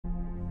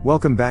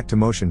Welcome back to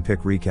MotionPic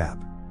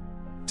Recap.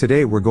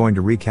 Today we're going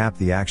to recap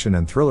the action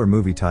and thriller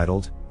movie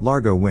titled,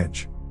 Largo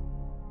Winch.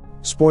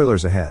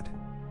 Spoilers ahead.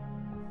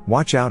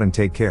 Watch out and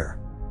take care.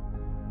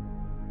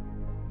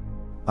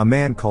 A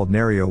man called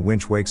Nerio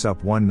Winch wakes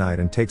up one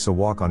night and takes a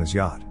walk on his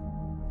yacht.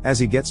 As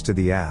he gets to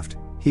the aft,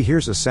 he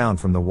hears a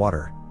sound from the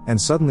water, and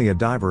suddenly a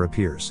diver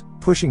appears,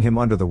 pushing him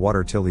under the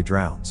water till he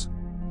drowns.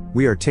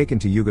 We are taken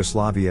to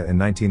Yugoslavia in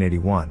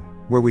 1981,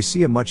 where we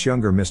see a much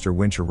younger Mr.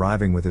 Winch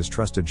arriving with his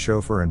trusted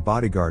chauffeur and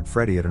bodyguard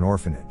Freddy at an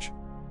orphanage.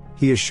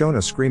 He is shown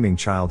a screaming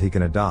child he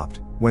can adopt,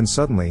 when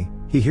suddenly,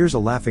 he hears a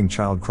laughing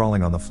child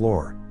crawling on the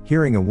floor,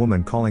 hearing a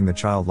woman calling the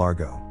child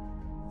Largo.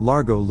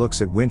 Largo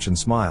looks at Winch and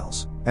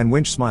smiles, and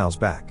Winch smiles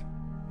back.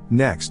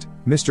 Next,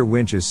 Mr.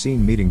 Winch is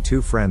seen meeting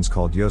two friends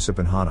called Josip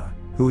and Hanna,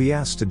 who he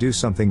asks to do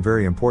something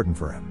very important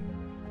for him.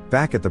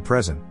 Back at the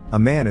present, a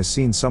man is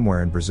seen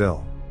somewhere in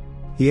Brazil.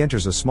 He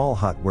enters a small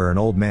hut where an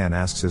old man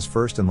asks his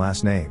first and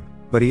last name,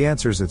 but he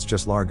answers it's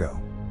just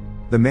Largo.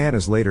 The man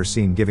is later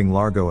seen giving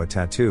Largo a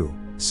tattoo,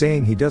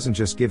 saying he doesn't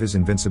just give his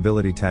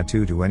invincibility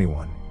tattoo to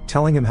anyone,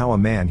 telling him how a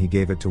man he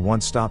gave it to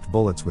once stopped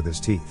bullets with his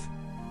teeth.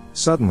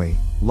 Suddenly,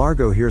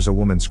 Largo hears a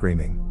woman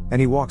screaming, and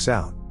he walks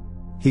out.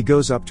 He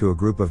goes up to a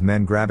group of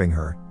men grabbing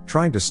her,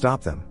 trying to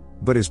stop them,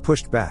 but is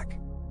pushed back.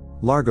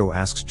 Largo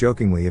asks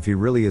jokingly if he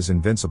really is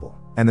invincible,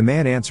 and the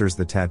man answers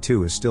the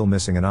tattoo is still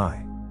missing an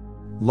eye.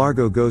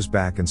 Largo goes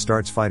back and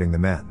starts fighting the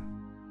men.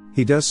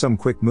 He does some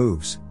quick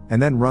moves,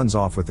 and then runs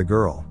off with the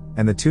girl,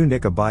 and the two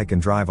nick a bike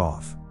and drive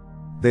off.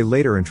 They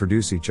later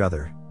introduce each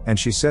other, and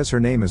she says her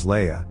name is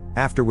Leia,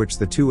 after which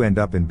the two end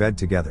up in bed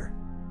together.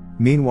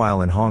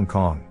 Meanwhile in Hong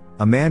Kong,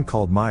 a man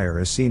called Meyer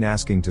is seen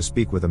asking to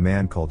speak with a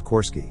man called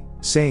Korsky,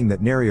 saying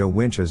that Nerio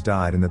Winch has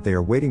died and that they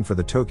are waiting for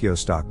the Tokyo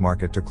stock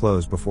market to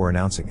close before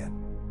announcing it.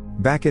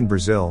 Back in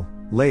Brazil,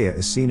 Leia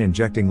is seen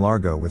injecting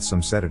Largo with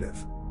some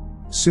sedative.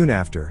 Soon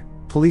after,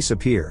 police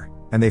appear,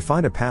 and they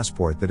find a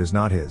passport that is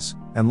not his,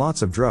 and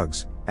lots of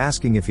drugs,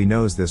 asking if he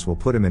knows this will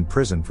put him in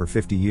prison for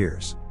 50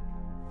 years.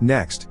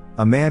 Next,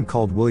 a man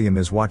called William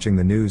is watching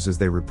the news as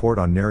they report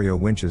on Nerio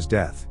Winch's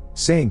death,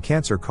 saying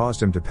cancer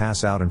caused him to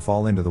pass out and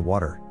fall into the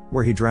water,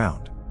 where he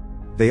drowned.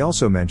 They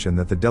also mention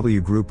that the W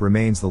Group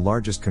remains the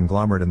largest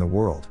conglomerate in the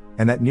world,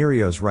 and that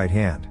Nerio's right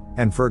hand,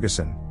 and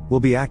Ferguson, will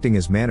be acting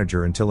as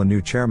manager until a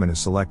new chairman is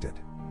selected.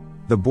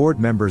 The board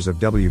members of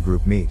W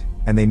Group meet,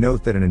 and they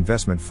note that an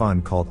investment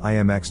fund called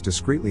IMX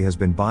discreetly has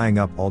been buying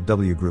up all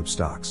W Group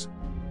stocks.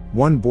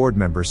 One board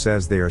member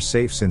says they are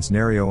safe since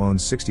Nerio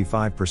owns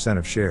 65%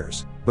 of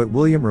shares, but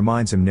William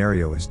reminds him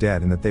Nerio is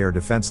dead and that they are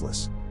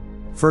defenseless.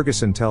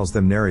 Ferguson tells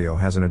them Nerio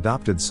has an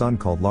adopted son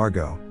called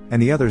Largo,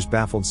 and the others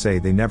baffled say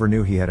they never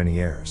knew he had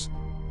any heirs.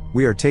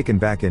 We are taken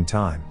back in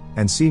time,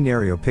 and see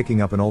Nerio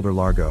picking up an older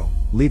Largo,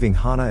 leaving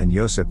Hanna and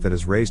Josip that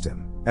has raised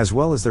him, as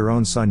well as their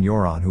own son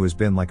Joran who has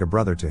been like a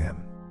brother to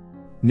him.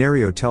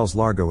 Nerio tells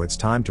Largo it's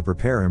time to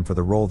prepare him for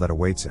the role that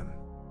awaits him.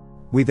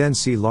 We then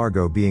see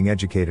Largo being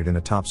educated in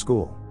a top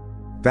school.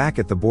 Back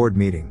at the board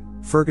meeting,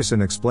 Ferguson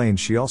explains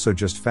she also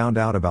just found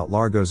out about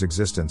Largo's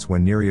existence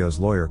when Nerio's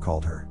lawyer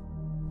called her.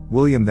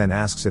 William then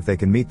asks if they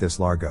can meet this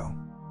Largo.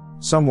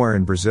 Somewhere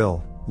in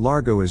Brazil,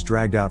 Largo is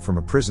dragged out from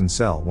a prison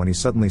cell when he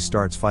suddenly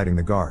starts fighting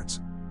the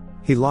guards.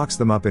 He locks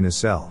them up in his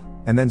cell,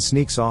 and then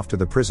sneaks off to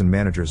the prison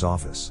manager's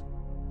office.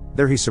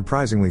 There he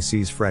surprisingly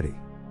sees Freddy.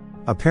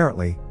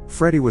 Apparently,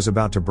 Freddy was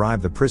about to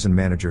bribe the prison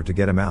manager to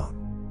get him out.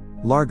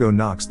 Largo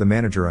knocks the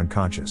manager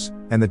unconscious,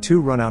 and the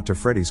two run out to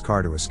Freddy's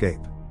car to escape.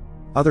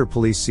 Other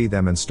police see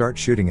them and start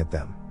shooting at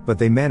them, but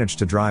they manage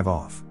to drive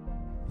off.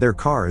 Their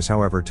car is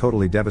however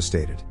totally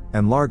devastated,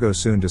 and Largo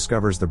soon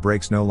discovers the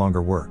brakes no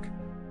longer work.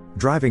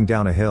 Driving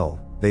down a hill,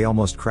 they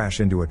almost crash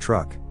into a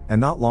truck,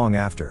 and not long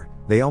after,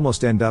 they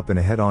almost end up in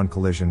a head-on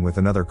collision with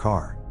another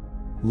car.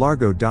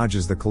 Largo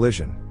dodges the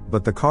collision,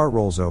 but the car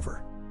rolls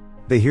over.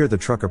 They hear the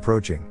truck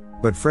approaching,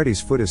 but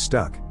Freddy's foot is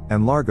stuck,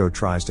 and Largo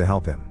tries to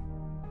help him.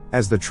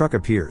 As the truck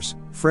appears,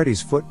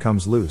 Freddy's foot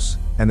comes loose,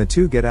 and the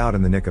two get out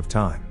in the nick of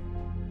time.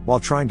 While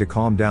trying to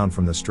calm down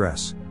from the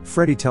stress,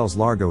 Freddy tells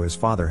Largo his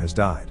father has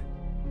died.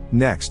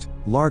 Next,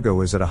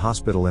 Largo is at a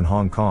hospital in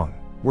Hong Kong,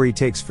 where he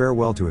takes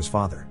farewell to his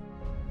father.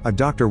 A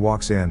doctor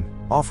walks in,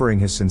 offering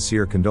his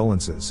sincere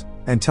condolences,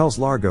 and tells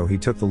Largo he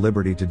took the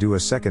liberty to do a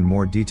second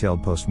more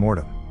detailed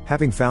post-mortem,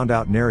 having found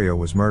out Nerio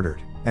was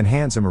murdered, and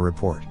hands him a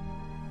report.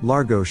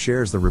 Largo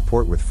shares the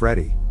report with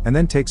Freddy, and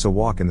then takes a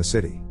walk in the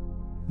city.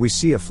 We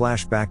see a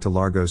flashback to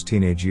Largo's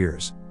teenage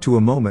years, to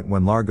a moment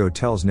when Largo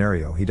tells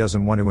Nerio he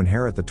doesn't want to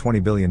inherit the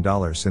 $20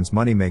 billion since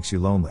money makes you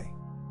lonely.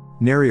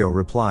 Nerio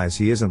replies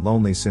he isn't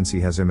lonely since he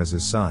has him as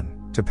his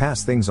son, to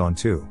pass things on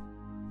to.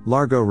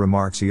 Largo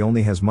remarks he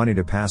only has money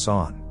to pass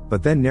on,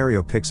 but then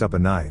Nerio picks up a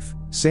knife,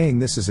 saying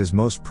this is his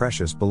most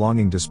precious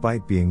belonging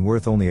despite being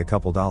worth only a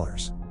couple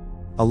dollars.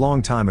 A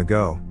long time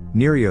ago,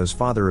 Nerio's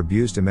father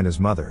abused him and his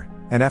mother,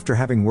 and after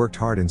having worked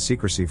hard in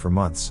secrecy for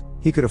months,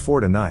 he could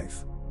afford a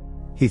knife.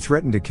 He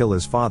threatened to kill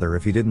his father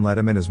if he didn't let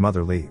him and his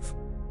mother leave.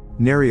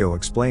 Nerio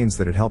explains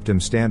that it helped him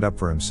stand up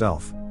for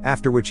himself,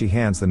 after which he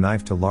hands the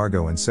knife to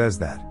Largo and says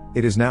that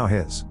it is now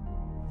his.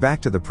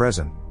 Back to the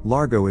present,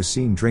 Largo is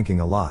seen drinking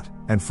a lot,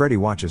 and Freddy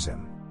watches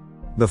him.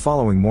 The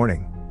following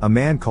morning, a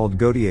man called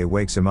Gautier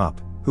wakes him up,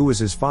 who was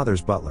his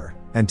father's butler,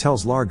 and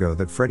tells Largo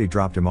that Freddy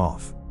dropped him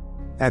off.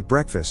 At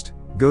breakfast,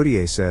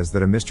 Gautier says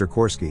that a Mr.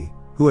 Korsky,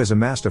 who has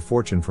amassed a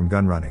fortune from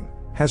gun running,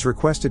 has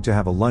requested to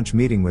have a lunch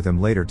meeting with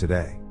him later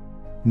today.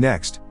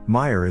 Next,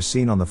 Meyer is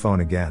seen on the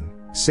phone again,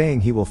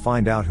 saying he will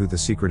find out who the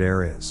secret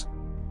heir is.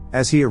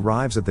 As he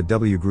arrives at the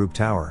W Group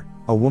tower,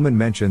 a woman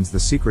mentions the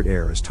secret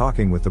heir is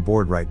talking with the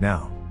board right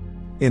now.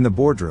 In the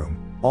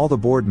boardroom, all the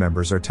board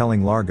members are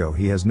telling Largo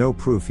he has no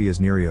proof he is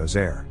Nerio's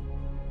heir.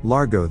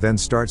 Largo then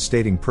starts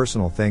stating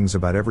personal things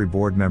about every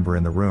board member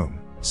in the room,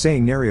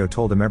 saying Nerio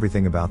told him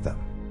everything about them.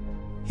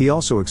 He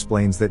also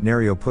explains that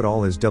Nerio put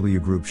all his W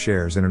Group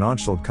shares in an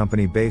Anstalt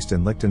company based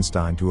in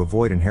Liechtenstein to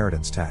avoid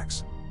inheritance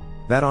tax.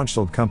 That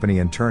Anstalt company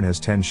in turn has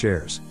 10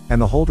 shares,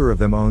 and the holder of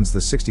them owns the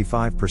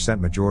 65%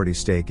 majority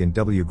stake in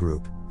W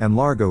Group, and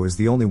Largo is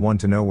the only one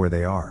to know where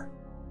they are.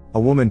 A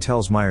woman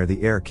tells Meyer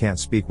the heir can't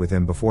speak with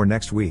him before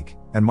next week,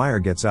 and Meyer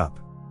gets up.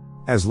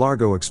 As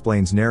Largo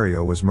explains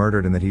Nerio was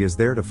murdered and that he is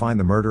there to find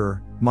the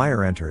murderer,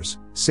 Meyer enters,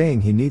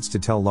 saying he needs to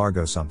tell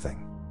Largo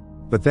something.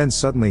 But then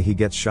suddenly he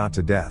gets shot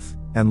to death,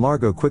 and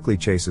Largo quickly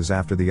chases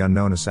after the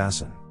unknown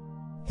assassin.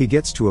 He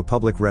gets to a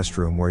public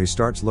restroom where he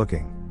starts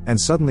looking, and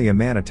suddenly a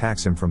man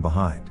attacks him from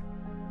behind.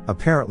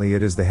 Apparently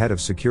it is the head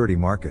of security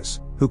Marcus,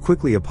 who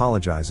quickly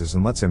apologizes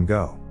and lets him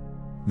go.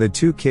 The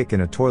two kick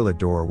in a toilet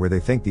door where they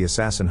think the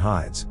assassin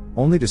hides,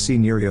 only to see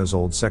Nerio's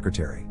old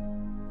secretary.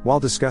 While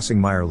discussing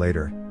Meyer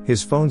later,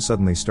 his phone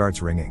suddenly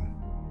starts ringing.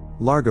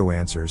 Largo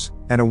answers,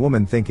 and a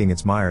woman thinking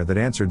it's Meyer that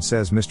answered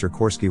says Mr.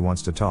 Korsky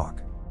wants to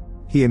talk.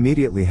 He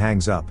immediately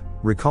hangs up,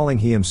 recalling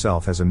he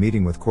himself has a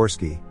meeting with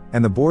Korsky,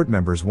 and the board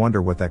members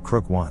wonder what that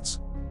crook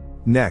wants.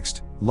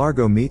 Next,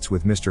 Largo meets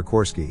with Mr.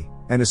 Korsky,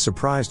 and is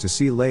surprised to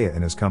see Leia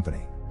in his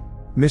company.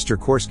 Mr.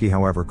 Korsky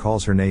however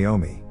calls her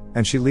Naomi,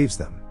 and she leaves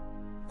them.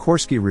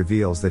 Korsky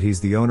reveals that he's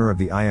the owner of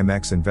the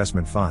IMX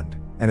investment fund,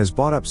 and has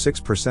bought up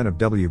 6% of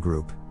W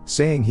Group,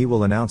 saying he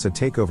will announce a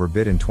takeover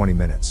bid in 20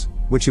 minutes,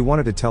 which he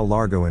wanted to tell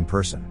Largo in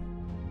person.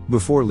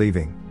 Before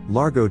leaving,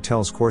 Largo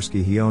tells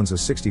Korsky he owns a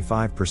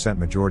 65%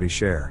 majority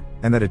share,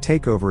 and that a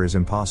takeover is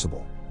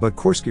impossible, but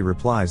Korsky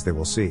replies they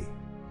will see.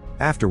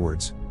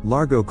 Afterwards,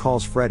 Largo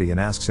calls Freddy and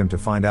asks him to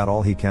find out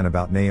all he can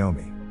about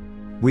Naomi.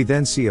 We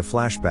then see a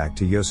flashback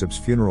to Josip's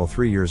funeral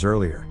 3 years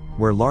earlier,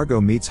 where Largo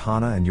meets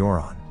Hannah and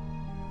Joran.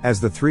 As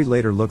the three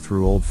later look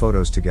through old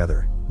photos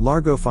together,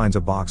 Largo finds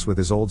a box with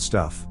his old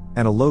stuff,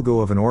 and a logo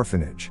of an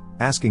orphanage,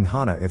 asking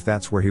Hannah if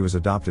that's where he was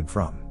adopted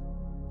from.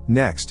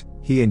 Next,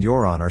 he and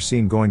Joran are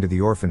seen going to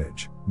the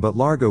orphanage, but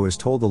Largo is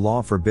told the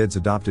law forbids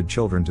adopted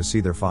children to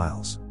see their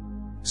files.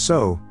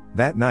 So,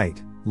 that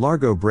night,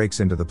 Largo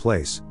breaks into the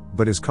place,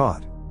 but is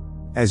caught.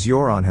 As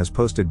Joran has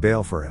posted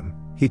bail for him,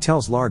 he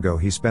tells Largo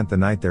he spent the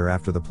night there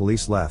after the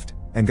police left,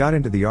 and got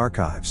into the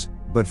archives,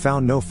 but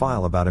found no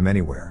file about him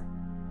anywhere.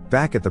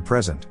 Back at the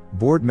present,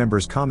 board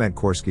members comment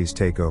Korsky's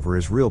takeover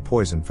is real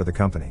poison for the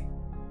company.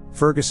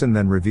 Ferguson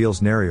then reveals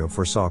Nerio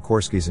foresaw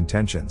Korsky's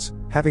intentions,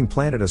 having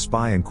planted a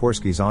spy in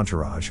Korsky's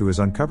entourage who has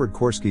uncovered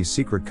Korsky's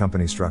secret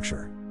company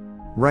structure.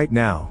 Right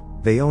now,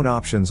 they own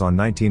options on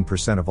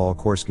 19% of all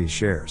Korsky's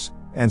shares,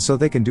 and so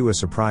they can do a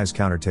surprise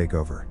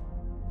counter-takeover.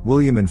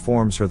 William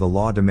informs her the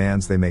law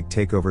demands they make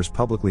takeovers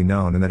publicly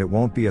known and that it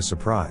won't be a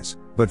surprise,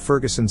 but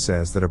Ferguson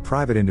says that a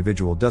private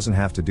individual doesn't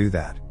have to do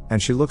that,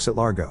 and she looks at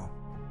Largo.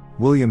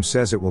 William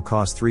says it will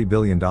cost $3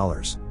 billion,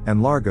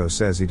 and Largo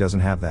says he doesn't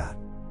have that.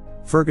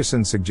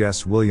 Ferguson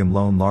suggests William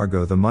loan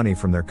Largo the money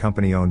from their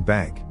company-owned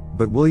bank,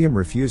 but William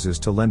refuses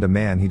to lend a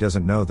man he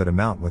doesn't know that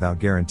amount without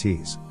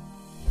guarantees.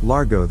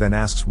 Largo then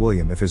asks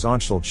William if his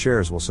Anstalt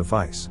shares will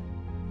suffice.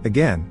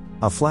 Again,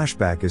 a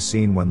flashback is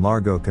seen when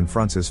Largo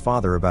confronts his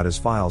father about his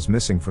files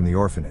missing from the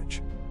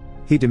orphanage.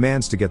 He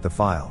demands to get the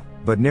file,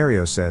 but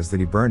Nerio says that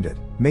he burned it,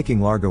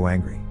 making Largo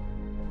angry.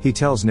 He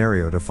tells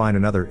Nerio to find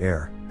another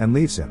heir, and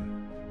leaves him.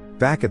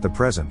 Back at the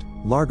present,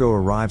 Largo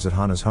arrives at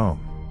Hannah's home.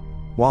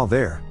 While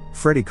there,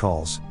 Freddy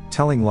calls,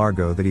 telling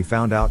Largo that he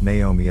found out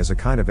Naomi is a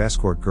kind of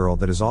escort girl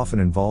that is often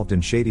involved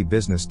in shady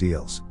business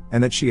deals,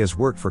 and that she has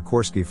worked for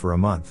Korsky for a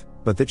month,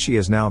 but that she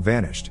has now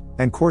vanished,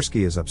 and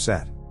Korsky is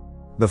upset.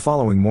 The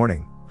following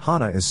morning,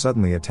 Hannah is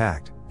suddenly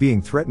attacked,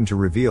 being threatened to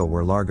reveal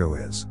where Largo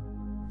is.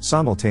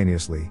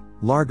 Simultaneously,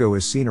 Largo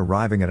is seen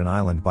arriving at an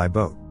island by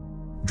boat.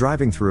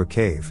 Driving through a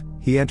cave,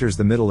 he enters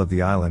the middle of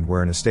the island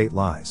where an estate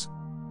lies.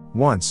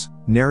 Once,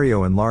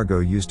 Nerio and Largo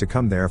used to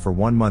come there for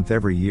 1 month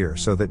every year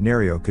so that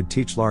Nerio could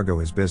teach Largo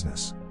his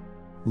business.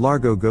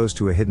 Largo goes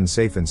to a hidden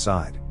safe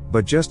inside,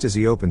 but just as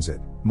he opens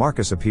it,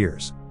 Marcus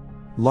appears.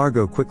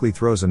 Largo quickly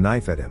throws a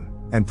knife at him,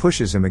 and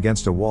pushes him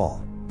against a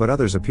wall, but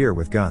others appear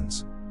with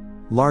guns.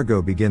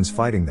 Largo begins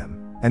fighting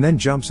them, and then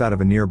jumps out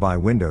of a nearby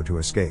window to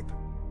escape.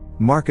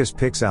 Marcus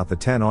picks out the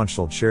 10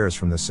 Anstalt shares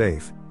from the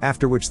safe,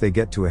 after which they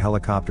get to a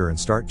helicopter and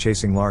start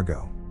chasing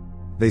Largo.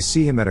 They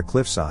see him at a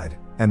cliffside,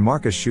 and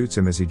Marcus shoots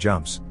him as he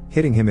jumps,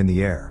 hitting him in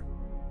the air.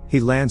 He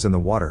lands in the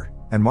water,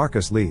 and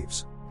Marcus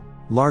leaves.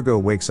 Largo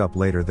wakes up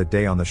later that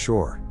day on the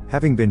shore,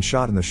 having been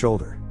shot in the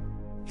shoulder.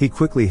 He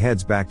quickly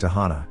heads back to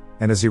Hana,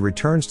 and as he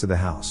returns to the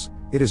house,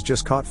 it has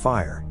just caught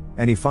fire,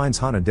 and he finds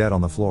Hana dead on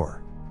the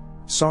floor.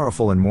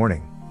 Sorrowful and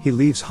mourning, he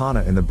leaves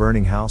Hana in the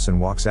burning house and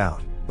walks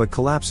out, but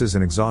collapses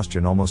in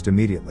exhaustion almost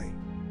immediately.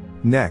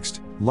 Next,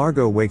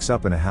 Largo wakes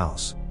up in a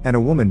house, and a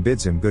woman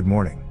bids him good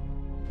morning.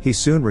 He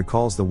soon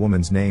recalls the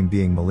woman's name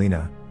being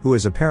Melina, who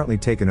has apparently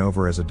taken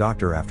over as a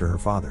doctor after her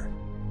father.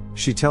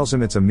 She tells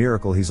him it's a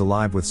miracle he's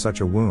alive with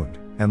such a wound,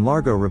 and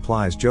Largo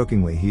replies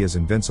jokingly he is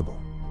invincible.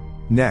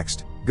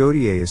 Next,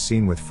 Gautier is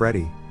seen with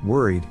Freddy,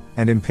 worried,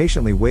 and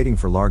impatiently waiting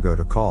for Largo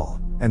to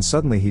call, and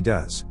suddenly he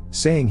does,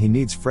 saying he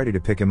needs Freddy to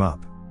pick him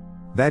up.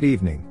 That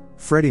evening,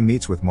 Freddy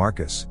meets with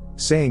Marcus,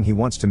 saying he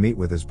wants to meet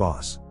with his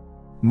boss.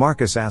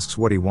 Marcus asks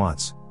what he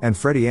wants, and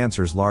Freddy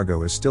answers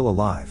Largo is still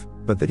alive,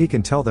 but that he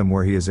can tell them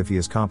where he is if he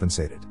is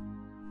compensated.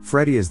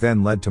 Freddy is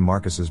then led to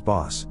Marcus's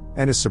boss,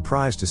 and is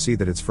surprised to see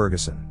that it's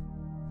Ferguson.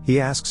 He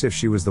asks if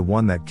she was the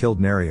one that killed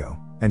Nerio,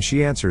 and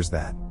she answers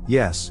that,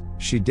 yes,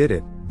 she did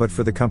it, but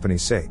for the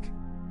company's sake.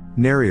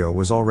 Nerio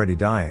was already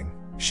dying,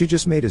 she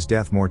just made his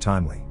death more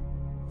timely.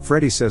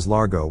 Freddy says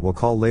Largo will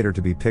call later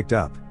to be picked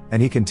up, and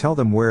he can tell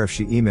them where if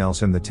she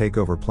emails him the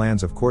takeover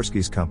plans of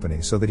Korsky's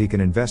company so that he can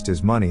invest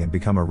his money and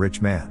become a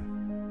rich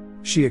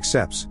man. She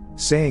accepts,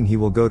 saying he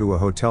will go to a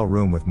hotel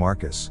room with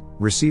Marcus,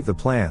 receive the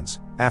plans,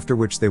 after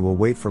which they will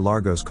wait for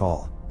Largo's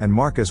call, and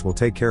Marcus will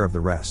take care of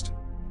the rest.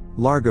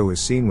 Largo is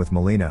seen with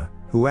Melina,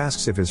 who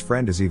asks if his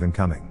friend is even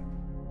coming.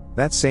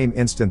 That same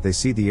instant they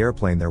see the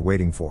airplane they're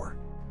waiting for.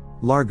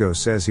 Largo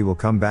says he will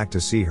come back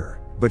to see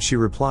her, but she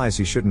replies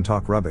he shouldn't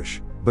talk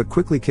rubbish, but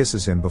quickly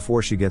kisses him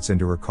before she gets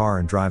into her car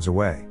and drives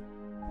away.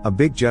 A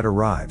big jet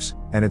arrives,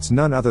 and it's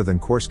none other than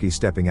Korsky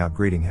stepping out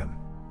greeting him.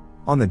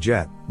 On the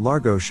jet,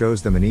 Largo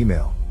shows them an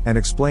email, and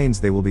explains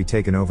they will be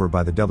taken over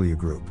by the W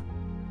Group.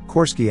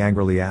 Korsky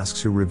angrily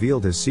asks who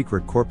revealed his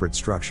secret corporate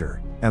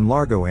structure, and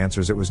Largo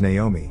answers it was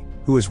Naomi,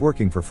 who is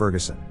working for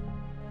Ferguson.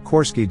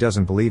 Korsky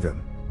doesn't believe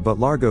him, but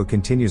Largo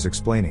continues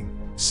explaining,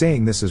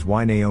 saying this is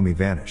why Naomi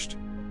vanished.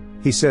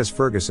 He says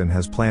Ferguson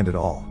has planned it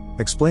all,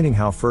 explaining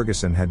how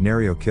Ferguson had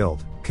Nerio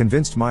killed,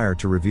 convinced Meyer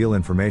to reveal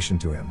information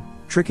to him,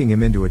 tricking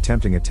him into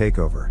attempting a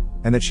takeover,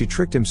 and that she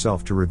tricked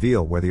himself to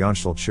reveal where the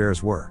Anstalt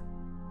shares were.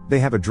 They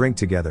have a drink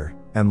together,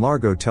 and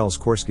Largo tells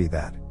Korsky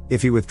that,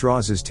 if he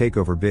withdraws his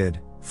takeover bid,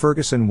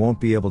 Ferguson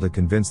won't be able to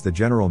convince the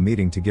general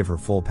meeting to give her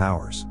full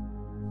powers.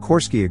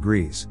 Korsky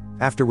agrees,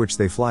 after which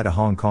they fly to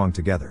Hong Kong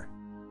together.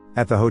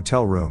 At the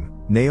hotel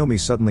room, Naomi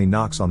suddenly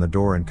knocks on the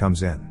door and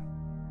comes in.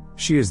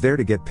 She is there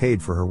to get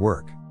paid for her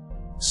work.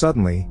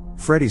 Suddenly,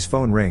 Freddy's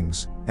phone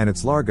rings, and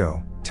it's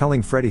Largo,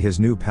 telling Freddy his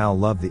new pal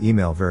loved the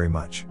email very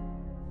much.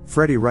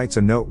 Freddy writes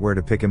a note where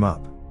to pick him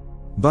up.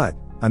 But,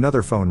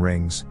 another phone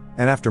rings,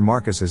 and after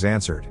Marcus has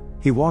answered,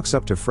 he walks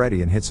up to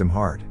Freddy and hits him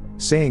hard,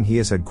 saying he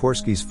has had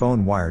Korsky's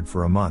phone wired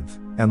for a month,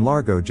 and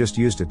Largo just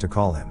used it to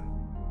call him.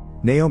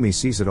 Naomi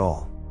sees it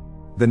all.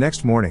 The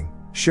next morning,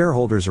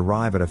 shareholders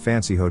arrive at a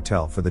fancy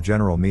hotel for the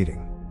general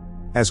meeting.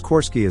 As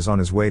Korsky is on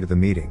his way to the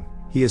meeting,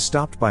 he is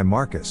stopped by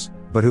Marcus,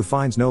 but who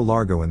finds no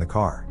Largo in the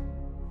car.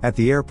 At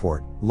the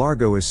airport,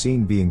 Largo is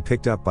seen being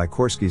picked up by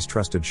Korsky's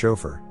trusted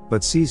chauffeur,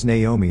 but sees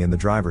Naomi in the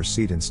driver's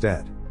seat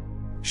instead.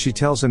 She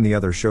tells him the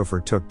other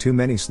chauffeur took too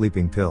many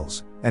sleeping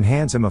pills, and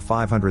hands him a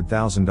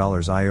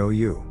 $500,000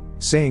 IOU,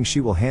 saying she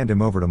will hand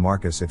him over to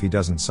Marcus if he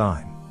doesn't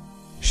sign.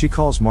 She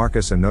calls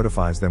Marcus and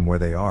notifies them where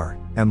they are,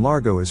 and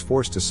Largo is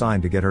forced to sign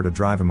to get her to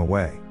drive him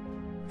away.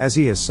 As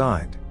he has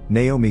signed,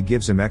 Naomi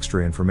gives him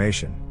extra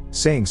information,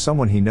 saying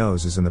someone he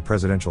knows is in the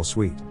presidential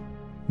suite.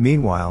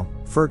 Meanwhile,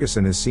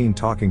 Ferguson is seen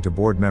talking to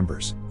board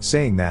members,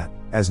 saying that,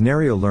 as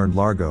Nerio learned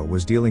Largo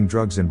was dealing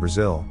drugs in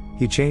Brazil,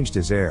 he changed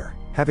his heir,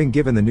 having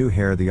given the new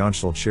heir the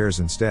Anstalt shares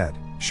instead,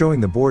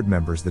 showing the board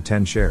members the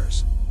 10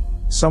 shares.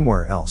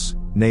 Somewhere else,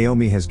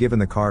 Naomi has given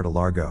the car to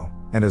Largo,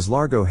 and as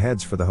Largo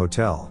heads for the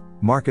hotel,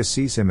 Marcus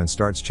sees him and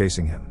starts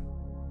chasing him.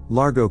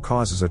 Largo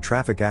causes a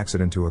traffic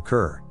accident to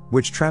occur,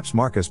 which traps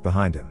Marcus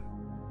behind him.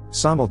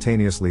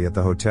 Simultaneously at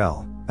the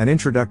hotel, an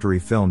introductory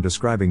film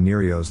describing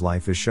Nerio's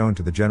life is shown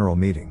to the general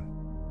meeting.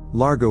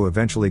 Largo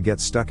eventually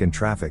gets stuck in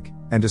traffic,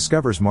 and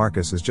discovers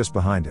Marcus is just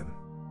behind him.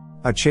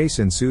 A chase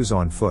ensues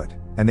on foot,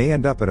 and they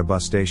end up at a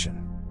bus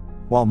station.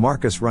 While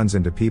Marcus runs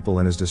into people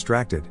and is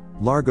distracted,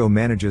 Largo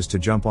manages to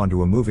jump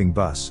onto a moving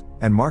bus,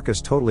 and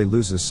Marcus totally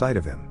loses sight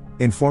of him,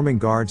 informing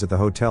guards at the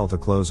hotel to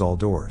close all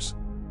doors.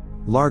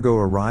 Largo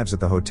arrives at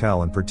the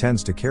hotel and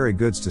pretends to carry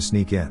goods to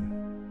sneak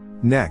in.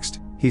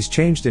 Next, he's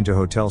changed into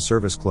hotel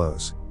service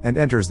clothes, and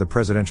enters the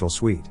presidential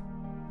suite.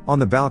 On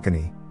the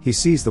balcony, he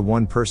sees the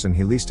one person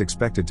he least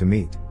expected to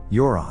meet,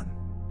 Yoron.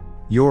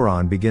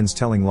 Yoron begins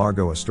telling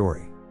Largo a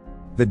story.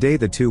 The day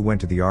the two went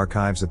to the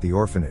archives at the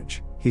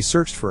orphanage, he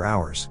searched for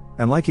hours,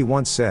 and like he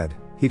once said,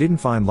 he didn't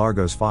find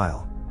Largo's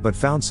file, but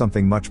found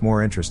something much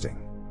more interesting.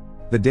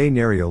 The day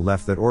Nerio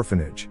left that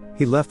orphanage,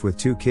 he left with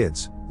 2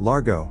 kids,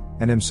 Largo,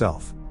 and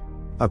himself.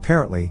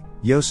 Apparently,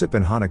 Josip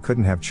and Hana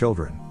couldn't have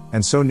children,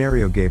 and so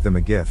Nerio gave them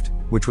a gift,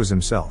 which was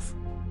himself.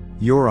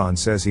 Yoron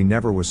says he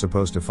never was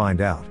supposed to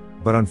find out,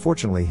 but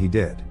unfortunately he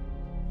did.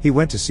 He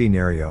went to see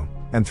Nerio,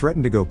 and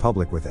threatened to go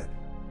public with it.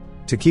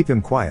 To keep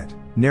him quiet,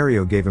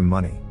 Nerio gave him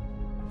money.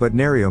 But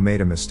Nerio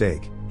made a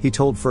mistake. He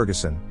told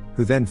Ferguson,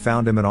 who then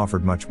found him and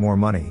offered much more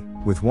money,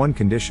 with one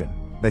condition,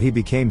 that he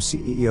became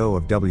CEO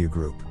of W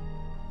Group.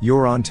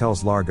 Yoran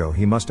tells Largo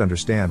he must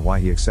understand why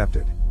he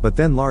accepted, but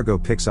then Largo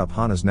picks up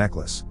Hana's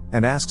necklace,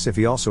 and asks if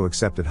he also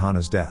accepted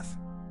Hana's death.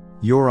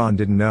 Yoran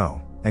didn't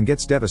know, and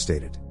gets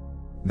devastated.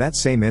 That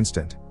same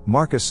instant,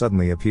 Marcus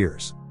suddenly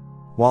appears.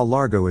 While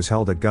Largo is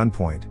held at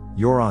gunpoint,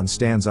 Yoran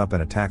stands up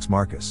and attacks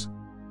Marcus.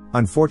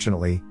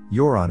 Unfortunately,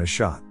 Yoran is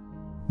shot.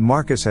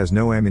 Marcus has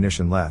no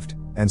ammunition left,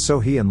 and so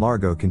he and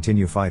Largo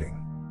continue fighting.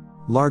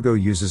 Largo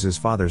uses his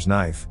father's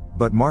knife,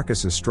 but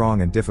Marcus is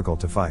strong and difficult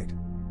to fight.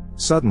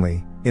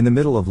 Suddenly, in the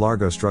middle of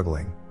Largo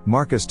struggling,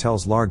 Marcus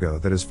tells Largo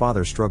that his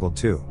father struggled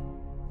too.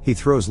 He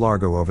throws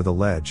Largo over the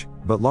ledge,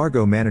 but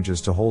Largo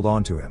manages to hold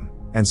on to him,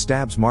 and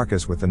stabs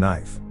Marcus with the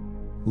knife.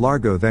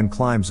 Largo then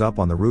climbs up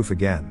on the roof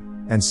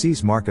again, and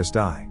sees Marcus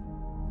die.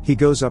 He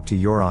goes up to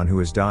Yoran who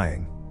is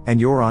dying, and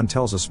Yoran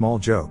tells a small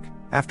joke,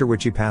 after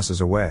which he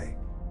passes away.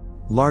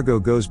 Largo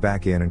goes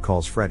back in and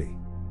calls Freddy.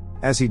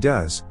 As he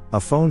does, a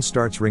phone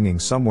starts ringing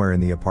somewhere in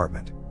the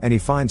apartment, and he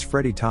finds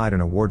Freddy tied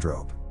in a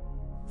wardrobe.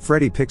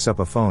 Freddy picks up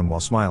a phone while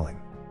smiling.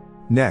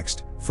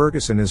 Next,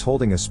 Ferguson is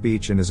holding a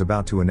speech and is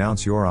about to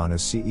announce Yoran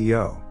as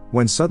CEO,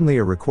 when suddenly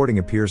a recording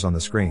appears on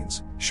the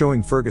screens,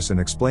 showing Ferguson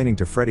explaining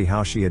to Freddy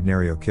how she had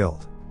Nerio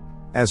killed.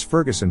 As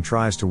Ferguson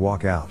tries to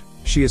walk out,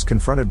 she is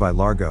confronted by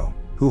Largo,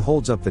 who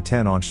holds up the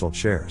 10 Anstalt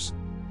shares.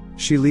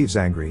 She leaves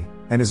angry,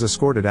 and is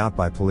escorted out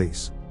by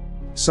police.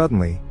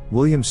 Suddenly,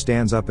 William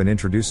stands up and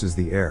introduces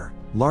the heir,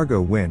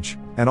 Largo Winch,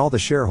 and all the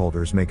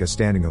shareholders make a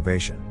standing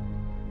ovation.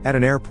 At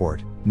an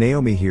airport,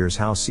 Naomi hears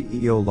how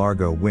CEO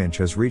Largo Winch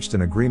has reached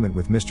an agreement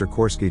with Mr.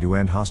 Korsky to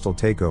end hostile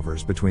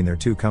takeovers between their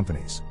two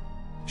companies.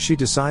 She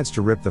decides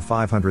to rip the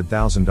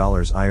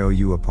 $500,000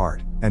 IOU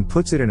apart, and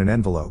puts it in an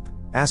envelope,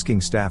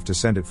 asking staff to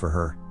send it for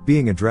her,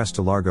 being addressed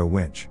to Largo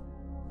Winch.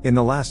 In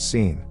the last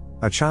scene,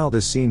 a child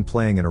is seen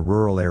playing in a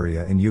rural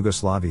area in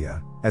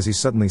Yugoslavia, as he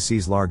suddenly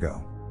sees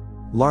Largo.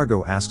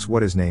 Largo asks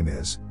what his name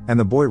is, and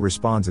the boy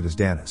responds it is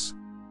Danis.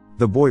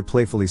 The boy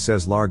playfully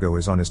says Largo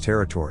is on his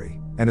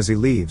territory, and as he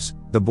leaves,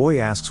 the boy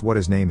asks what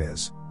his name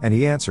is, and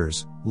he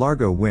answers,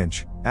 Largo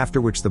Winch,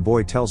 after which the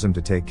boy tells him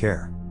to take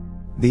care.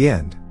 The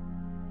end.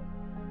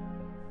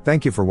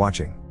 Thank you for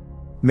watching.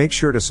 Make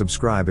sure to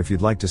subscribe if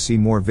you'd like to see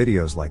more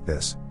videos like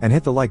this, and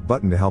hit the like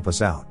button to help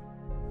us out.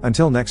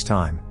 Until next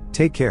time,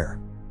 take care.